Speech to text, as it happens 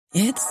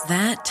It's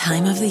that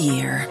time of the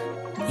year.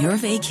 Your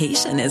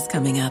vacation is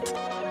coming up.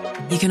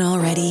 You can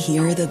already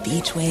hear the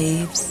beach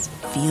waves,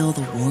 feel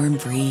the warm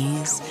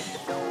breeze,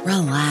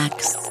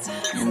 relax,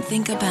 and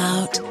think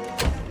about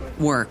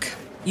work.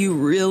 You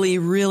really,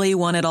 really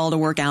want it all to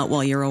work out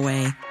while you're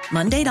away.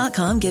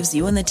 Monday.com gives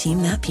you and the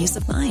team that peace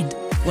of mind.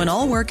 When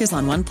all work is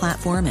on one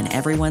platform and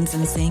everyone's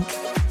in sync,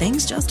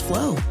 things just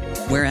flow.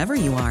 Wherever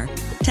you are,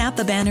 tap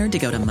the banner to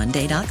go to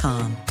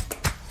Monday.com.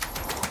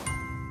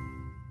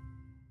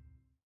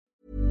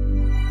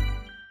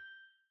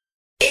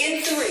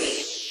 In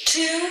 3,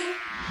 2,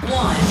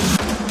 1.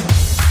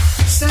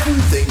 7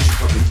 things you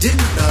probably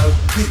didn't know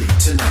you need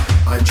to know.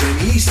 I'm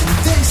Jamie East,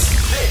 and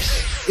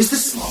this is the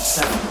Smart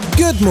 7.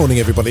 Good morning,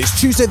 everybody. It's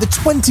Tuesday, the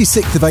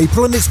 26th of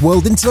April, and it's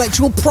World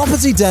Intellectual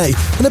Property Day.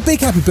 And a big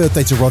happy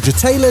birthday to Roger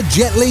Taylor,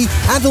 Jet Li,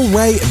 Adil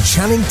Ray, and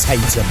Channing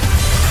Tatum.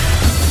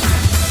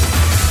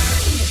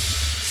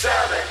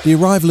 The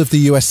arrival of the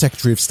US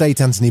Secretary of State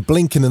Antony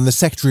Blinken and the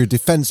Secretary of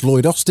Defense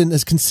Lloyd Austin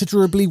has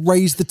considerably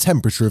raised the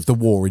temperature of the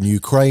war in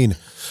Ukraine.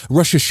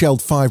 Russia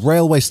shelled 5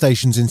 railway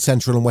stations in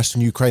central and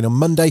western Ukraine on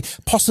Monday,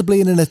 possibly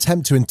in an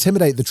attempt to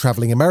intimidate the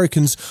travelling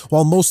Americans,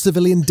 while more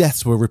civilian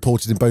deaths were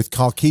reported in both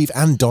Kharkiv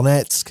and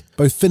Donetsk.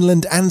 Both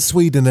Finland and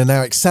Sweden are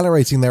now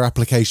accelerating their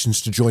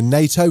applications to join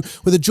NATO,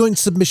 with a joint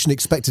submission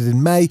expected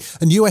in May,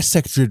 and US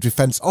Secretary of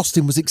Defense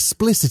Austin was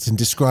explicit in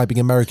describing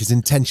America's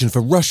intention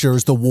for Russia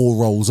as the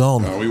war rolls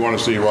on. We want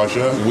to see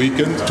Russia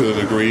weakened to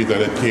the degree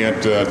that it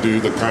can't do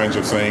the kinds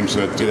of things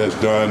that it has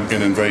done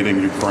in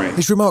invading Ukraine.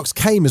 His remarks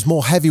came as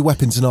more heavy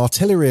weapons and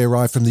artillery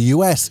arrived from the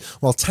US,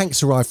 while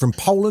tanks arrived from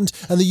Poland,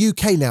 and the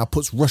UK now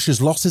puts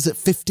Russia's losses at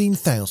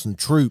 15,000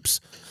 troops.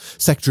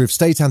 Secretary of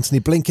State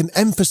Antony Blinken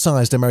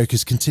emphasised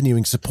America's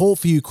continuing support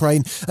for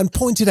Ukraine and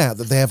pointed out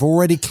that they have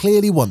already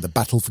clearly won the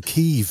battle for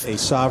Kyiv. A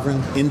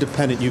sovereign,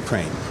 independent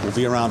Ukraine will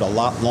be around a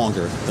lot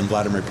longer than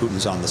Vladimir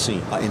Putin's on the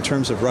scene. In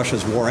terms of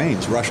Russia's war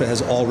aims, Russia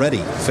has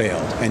already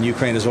failed, and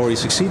Ukraine has already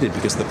succeeded,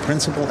 because the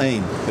principal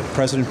aim that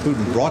President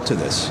Putin brought to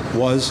this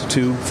was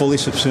to fully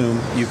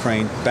subsume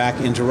Ukraine back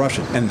into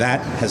Russia. And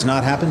that has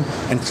not happened,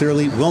 and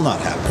clearly will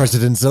not happen.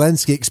 President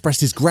Zelensky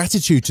expressed his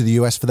gratitude to the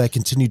US for their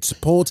continued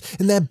support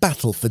in their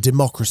battle for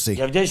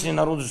democracy.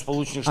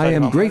 I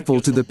am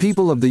grateful to the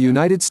people of the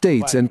United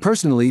States and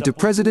personally to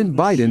President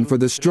Biden for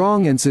the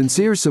strong and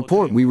sincere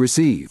support we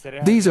receive.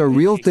 These are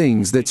real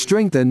things that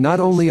strengthen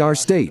not only our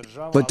state,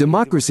 but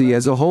democracy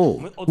as a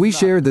whole. We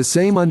share the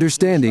same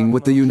understanding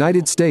with the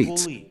United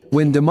States.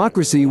 When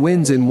democracy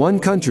wins in one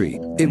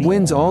country, it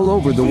wins all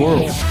over the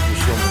world.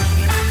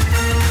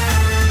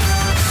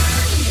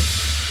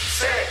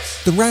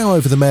 The row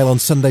over the Mail on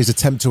Sunday's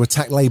attempt to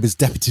attack Labour's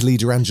deputy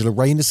leader Angela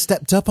Rayner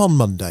stepped up on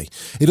Monday.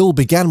 It all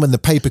began when the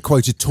paper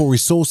quoted Tory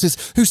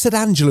sources who said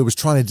Angela was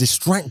trying to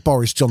distract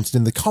Boris Johnson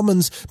in the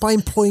Commons by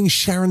employing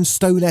Sharon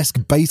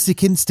Stone-esque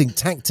basic instinct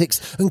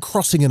tactics and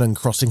crossing and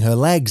uncrossing her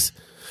legs.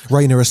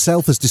 Rayner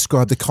herself has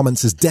described the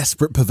comments as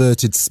desperate,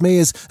 perverted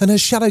smears, and her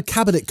shadow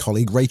cabinet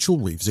colleague Rachel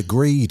Reeves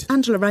agreed.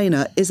 Angela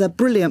Rayner is a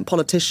brilliant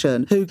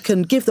politician who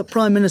can give the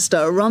Prime Minister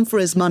a run for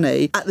his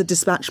money at the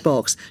dispatch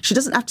box. She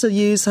doesn't have to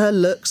use her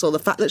looks or the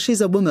fact that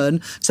she's a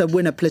woman to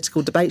win a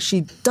political debate.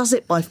 She does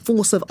it by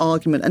force of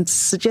argument, and to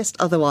suggest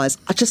otherwise,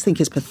 I just think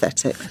is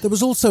pathetic. There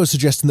was also a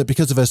suggestion that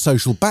because of her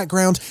social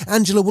background,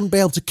 Angela wouldn't be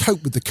able to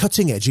cope with the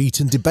cutting-edge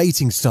Eton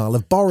debating style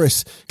of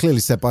Boris, clearly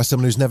said by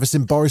someone who's never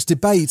seen Boris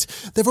debate.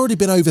 There have already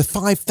been over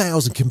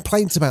 5,000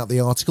 complaints about the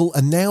article,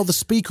 and now the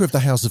Speaker of the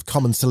House of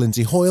Commons, Sir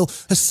Lindsay Hoyle,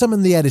 has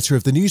summoned the editor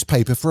of the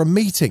newspaper for a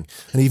meeting,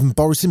 and even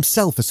Boris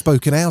himself has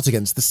spoken out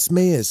against the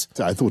smears.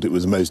 I thought it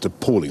was a most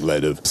appalling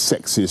load of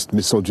sexist,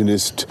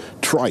 misogynist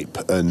tripe,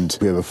 and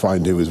if we ever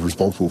find who is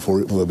responsible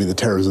for it, we'll be the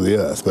terrors of the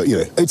earth. But,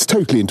 it's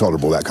totally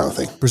intolerable, that kind of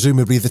thing.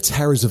 Presumably the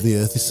terrors of the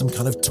earth is some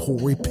kind of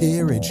Tory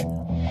peerage.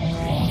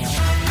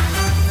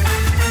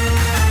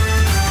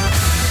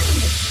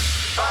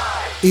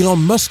 Elon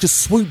Musk has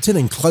swooped in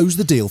and closed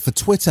the deal for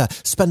Twitter,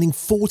 spending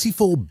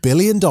 $44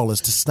 billion to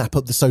snap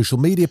up the social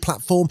media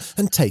platform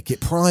and take it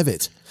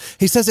private.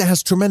 He says it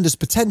has tremendous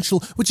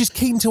potential, which is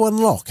keen to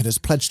unlock, and has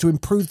pledged to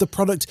improve the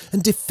product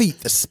and defeat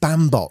the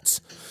spam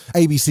bots.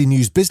 ABC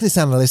News business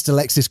analyst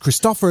Alexis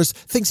Christophorous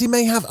thinks he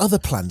may have other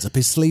plans up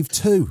his sleeve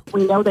too.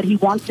 We know that he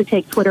wants to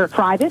take Twitter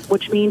private,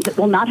 which means it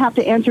will not have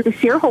to answer to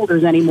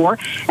shareholders anymore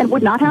and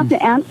would not have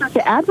to answer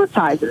to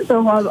advertisers. So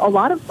a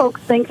lot of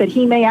folks think that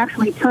he may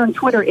actually turn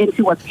Twitter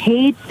into a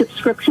paid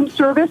subscription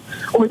service,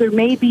 or there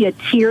may be a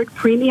tiered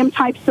premium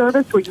type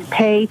service where you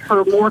pay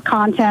for more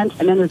content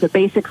and then there's a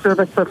basic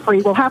service for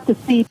free. We'll have to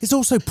see. He's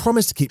also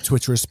promised to keep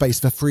Twitter a space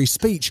for free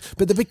speech,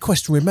 but the big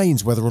question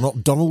remains whether or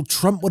not Donald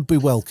Trump would be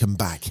welcome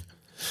back.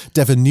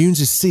 Devon Nunes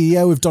is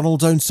CEO of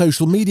Donald's-owned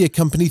social media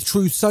company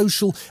Truth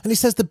Social, and he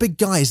says the big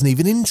guy isn't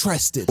even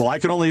interested. Well, I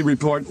can only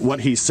report what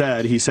he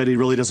said. He said he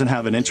really doesn't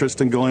have an interest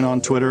in going on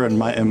Twitter, and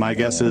my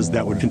guess is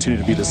that would continue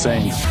to be the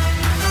same.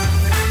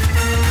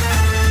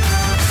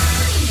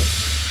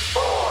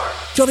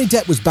 Johnny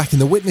Depp was back in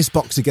the witness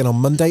box again on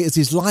Monday as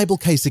his libel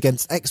case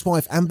against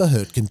ex-wife Amber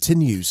Heard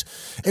continues.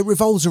 It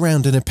revolves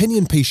around an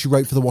opinion piece she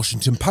wrote for the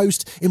Washington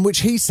Post in which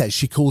he says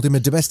she called him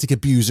a domestic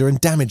abuser and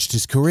damaged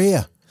his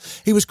career.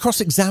 He was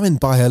cross-examined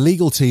by her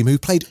legal team who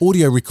played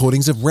audio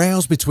recordings of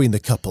rows between the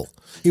couple.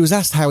 He was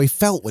asked how he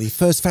felt when he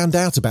first found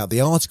out about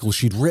the article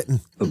she'd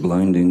written. A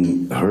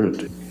blinding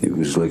hurt. It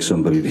was like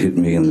somebody had hit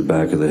me in the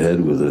back of the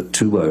head with a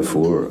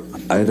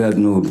 2x4. I'd had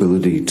no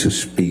ability to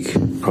speak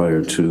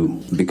prior to,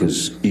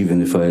 because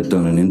even if I had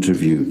done an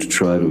interview to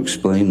try to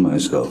explain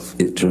myself,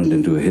 it turned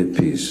into a hit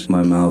piece.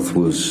 My mouth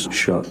was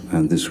shut,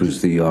 and this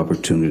was the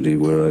opportunity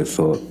where I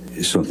thought,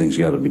 something's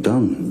got to be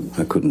done.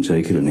 I couldn't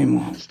take it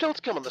anymore. Still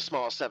to come on the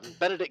Smart 7,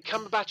 Benedict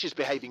Cumberbatch is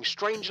behaving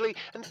strangely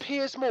and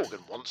Piers Morgan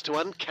wants to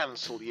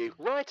uncancel you.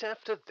 Right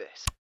after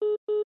this.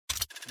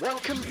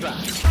 Welcome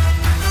back.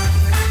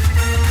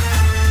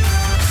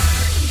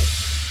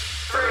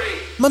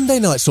 Monday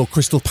night saw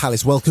Crystal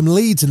Palace welcome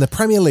Leeds in the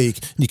Premier League,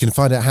 and you can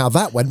find out how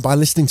that went by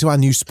listening to our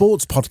new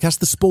sports podcast,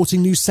 the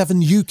Sporting News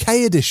 7 UK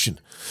edition.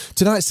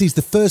 Tonight sees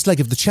the first leg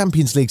of the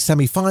Champions League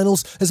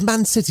semi-finals as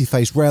Man City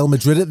face Real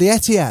Madrid at the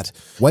Etihad.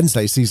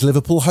 Wednesday sees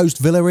Liverpool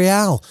host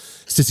Villarreal.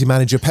 City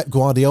manager Pep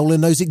Guardiola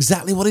knows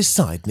exactly what his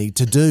side need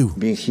to do.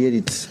 Being here,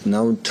 it's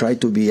now try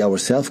to be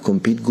ourselves,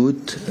 compete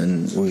good,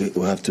 and we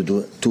have to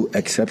do 2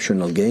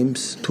 exceptional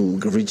games to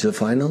reach the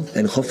final,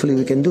 and hopefully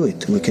we can do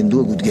it. We can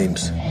do good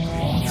games.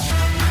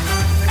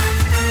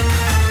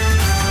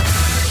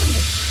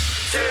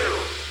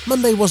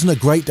 Monday wasn't a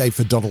great day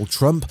for Donald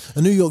Trump.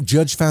 A New York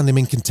judge found him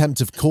in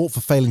contempt of court for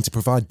failing to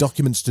provide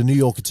documents to New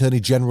York Attorney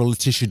General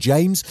Letitia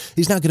James.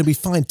 He's now going to be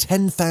fined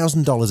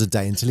 $10,000 a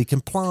day until he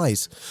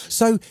complies.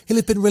 So he'll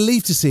have been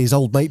relieved to see his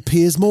old mate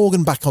Piers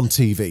Morgan back on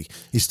TV.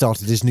 He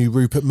started his new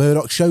Rupert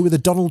Murdoch show with a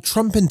Donald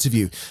Trump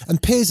interview,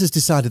 and Piers has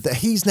decided that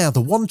he's now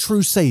the one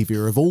true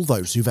saviour of all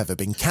those who've ever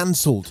been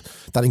cancelled.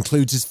 That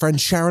includes his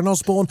friend Sharon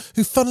Osbourne,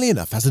 who funnily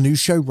enough has a new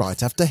show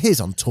right after his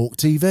on Talk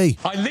TV.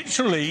 I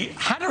literally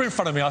had her in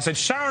front of me. I said,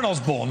 Sharon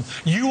Osbourne,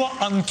 you are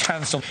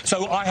uncancelled.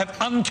 So I have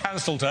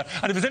uncancelled her.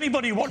 And if there's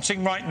anybody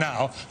watching right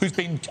now who's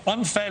been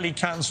unfairly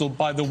cancelled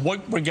by the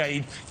woke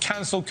brigade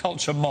cancel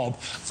culture mob,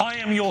 I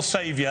am your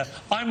saviour.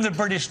 I'm the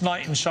British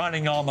knight in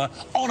shining armour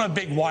on a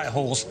big white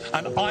horse,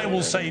 and I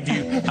will save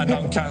you and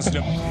uncancel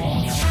you.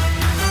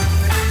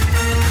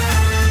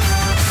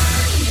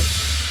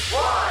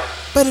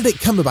 Benedict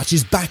Cumberbatch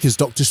is back as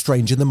Doctor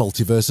Strange in the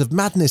Multiverse of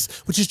Madness,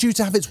 which is due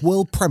to have its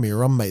world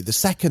premiere on May the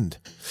 2nd.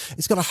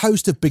 It's got a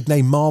host of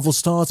big-name Marvel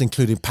stars,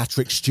 including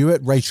Patrick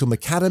Stewart, Rachel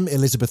McAdam,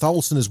 Elizabeth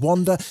Olsen as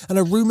Wanda, and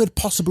a rumoured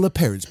possible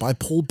appearance by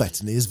Paul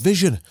Bettany as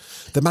Vision.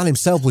 The man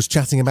himself was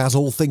chatting about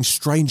all things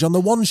strange on The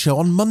One Show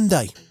on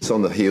Monday. It's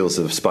on the heels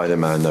of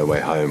Spider-Man No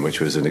Way Home, which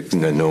was an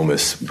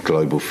enormous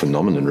global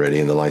phenomenon, really,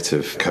 in the light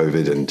of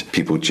COVID and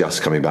people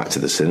just coming back to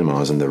the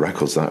cinemas, and the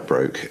records that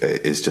broke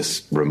is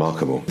just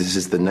remarkable. This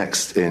is the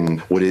next in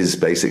what is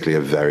basically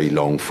a very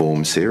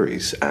long-form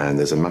series, and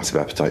there's a massive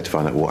appetite to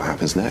find out what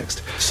happens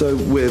next. So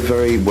we're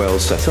very well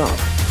set up.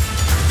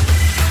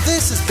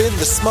 This has been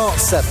The Smart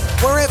 7.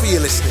 Wherever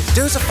you're listening,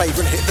 do us a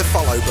favour and hit the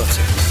follow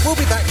button. We'll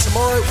be back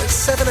tomorrow at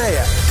 7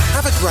 a.m.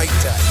 Have a great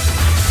day.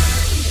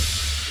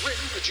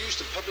 Written, produced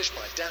and published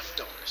by Daft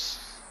Doris.